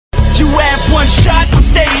You have one shot on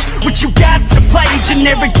stage, what you got to play?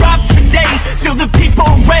 Generic drops for days, still the people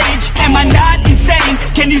rage. Am I not insane?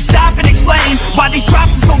 Can you stop and explain why these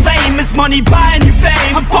drops are so lame? Is money buying you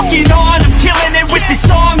fame? I'm fucking on, I'm killing it with this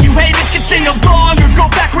song. You haters can sing along or go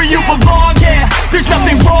back where you belong. Yeah, there's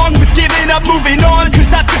nothing wrong with giving up, moving on. Cause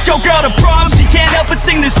I took your girl to prom, she can't help but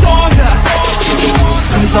sing this song. Till the roof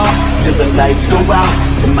comes off, till the lights go out,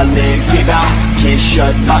 till my legs give out, can't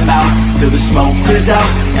shut my mouth, till the smoke clears out,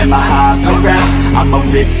 and my high progress. I'ma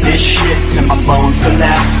rip this shit till my bones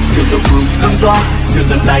collapse. Till the roof comes off, till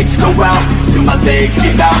the lights go out, till my legs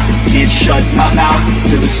give out, can't shut my mouth,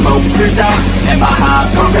 till the smoke clears out, and my high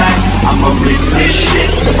progress. I'ma rip this shit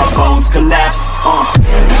till my bones collapse.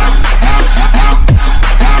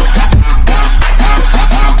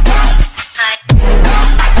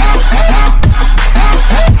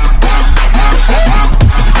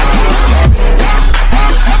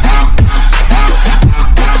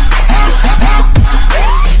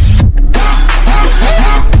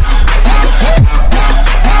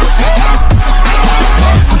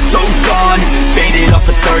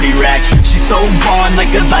 So on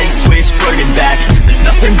like a light switch, flirting back. There's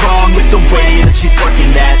nothing wrong with the way that she's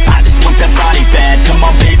working that. I just want that body bad, come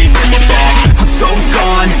on baby, bring it back. I'm so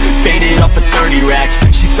gone, faded off a 30 rack.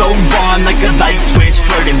 She's so on like a light switch,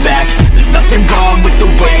 flirting back. There's nothing wrong with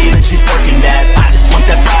the way that she's working that. I just want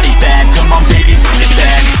that body bad, come on baby, bring it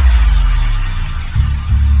back.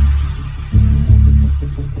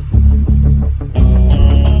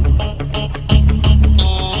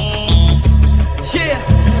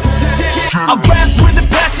 I rap with a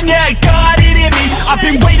passion, yeah, I got it in me. I've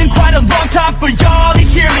been waiting quite a long time for y'all to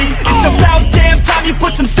hear me. It's about damn time you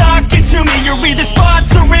put some stock into me. You're either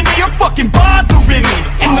sponsoring me or fucking bothering me.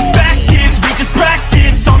 And the fact is, we just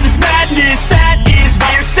practice all this madness. That is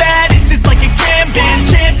why your status is like a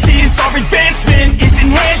canvas. Chances our advancement is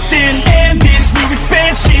enhancing, and this new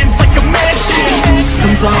expansion's like a mansion.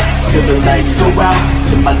 Comes off till the lights go out,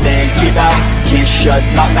 till my legs give out, can't shut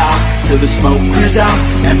my mouth, till the smoke clears out,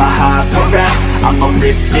 and my high progress. I'ma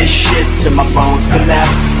rip this shit till my bones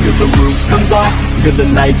collapse. Till the roof comes off, till the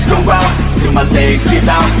lights go out, till my legs give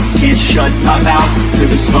out, can't shut my mouth, till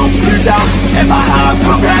the smoke clears out, and my high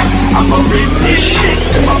progress. I'ma rip this shit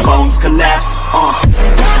till my bones collapse.